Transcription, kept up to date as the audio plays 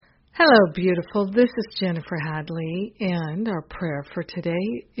Hello, beautiful. This is Jennifer Hadley, and our prayer for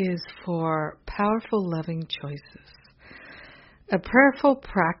today is for powerful loving choices. A prayerful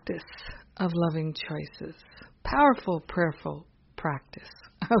practice of loving choices. Powerful prayerful practice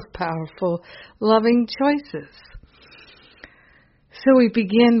of powerful loving choices. So we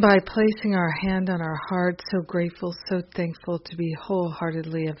begin by placing our hand on our heart, so grateful, so thankful to be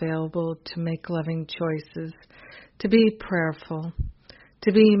wholeheartedly available to make loving choices, to be prayerful,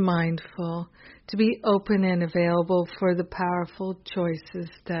 to be mindful, to be open and available for the powerful choices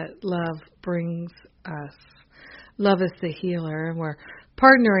that love brings us. Love is the healer, and we're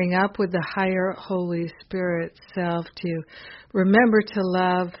partnering up with the higher Holy Spirit self to remember to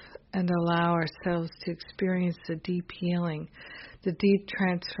love and allow ourselves to experience the deep healing, the deep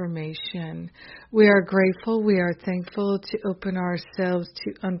transformation. We are grateful, we are thankful to open ourselves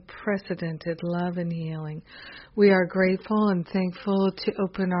to unprecedented love and healing. We are grateful and thankful to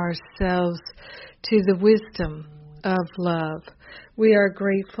open ourselves to the wisdom of love. We are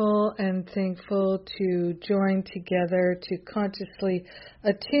grateful and thankful to join together to consciously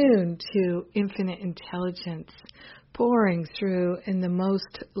attune to infinite intelligence, pouring through in the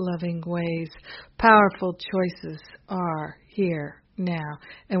most loving ways. Powerful choices are here now,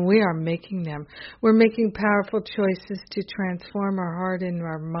 and we are making them. We're making powerful choices to transform our heart and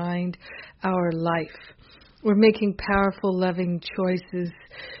our mind, our life. We're making powerful, loving choices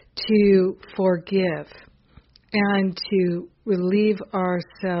to forgive and to relieve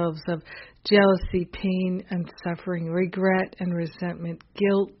ourselves of jealousy, pain, and suffering, regret and resentment,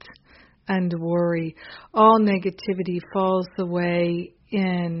 guilt and worry. All negativity falls away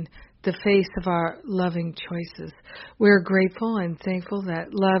in the face of our loving choices. We're grateful and thankful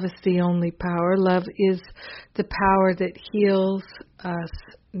that love is the only power. Love is the power that heals us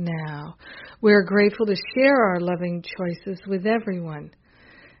now. We're grateful to share our loving choices with everyone,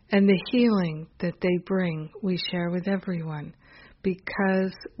 and the healing that they bring we share with everyone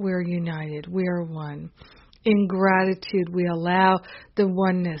because we're united, we are one. In gratitude, we allow the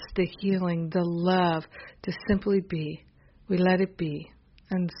oneness, the healing, the love to simply be. We let it be,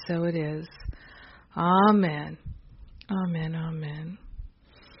 and so it is. Amen. Amen, amen.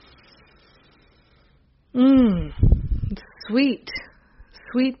 Sweet,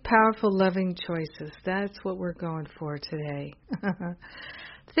 powerful, loving choices. That's what we're going for today.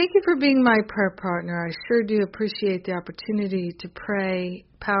 Thank you for being my prayer partner. I sure do appreciate the opportunity to pray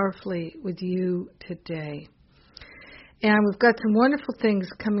powerfully with you today. And we've got some wonderful things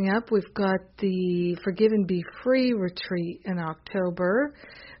coming up. We've got the Forgive and Be Free retreat in October,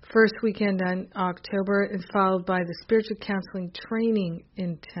 first weekend in October, and followed by the Spiritual Counseling Training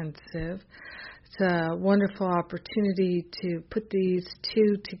Intensive. It's a wonderful opportunity to put these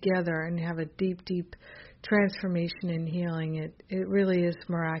two together and have a deep, deep transformation and healing. It really is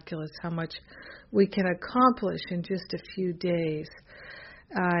miraculous how much we can accomplish in just a few days.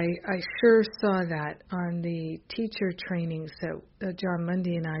 I sure saw that on the teacher trainings that John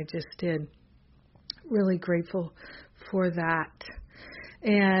Mundy and I just did. Really grateful for that.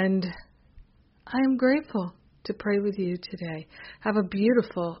 And I am grateful to pray with you today. Have a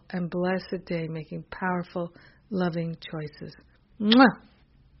beautiful and blessed day making powerful, loving choices. Mwah!